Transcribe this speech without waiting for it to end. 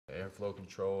airflow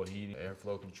control heating,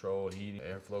 airflow control heating,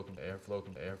 airflow control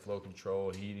heating, airflow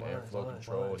control heating, airflow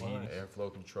control heating,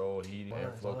 airflow control heating,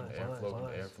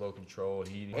 airflow control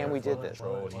heating. And we did this.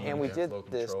 And we did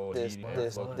this. And we did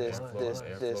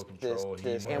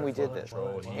this. And we did this.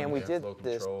 And we did this.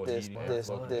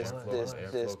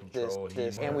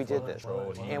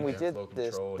 And we did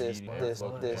this.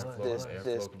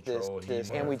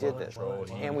 And we did this.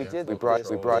 And we did. We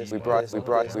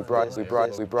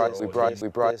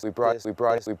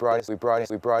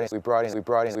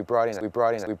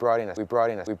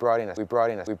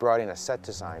brought in a set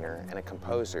designer and a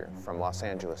composer from Los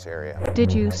Angeles area.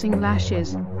 Did you sing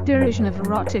Lashes, derision of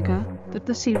erotica, that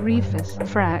the sea reef is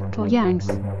fractal yanks?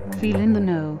 Feel in the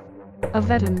know.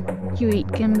 Of Edom, you eat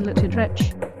gimleted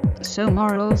wretch. So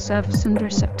moral service and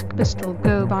receptac pistol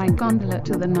go by gondola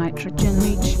to the nitrogen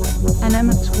reach. And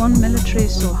Emmett's one military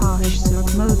so harsh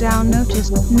silk mow down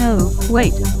noticed. No,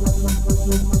 wait.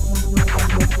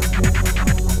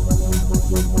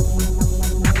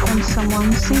 Can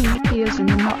someone see ears in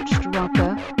the notched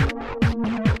rocker?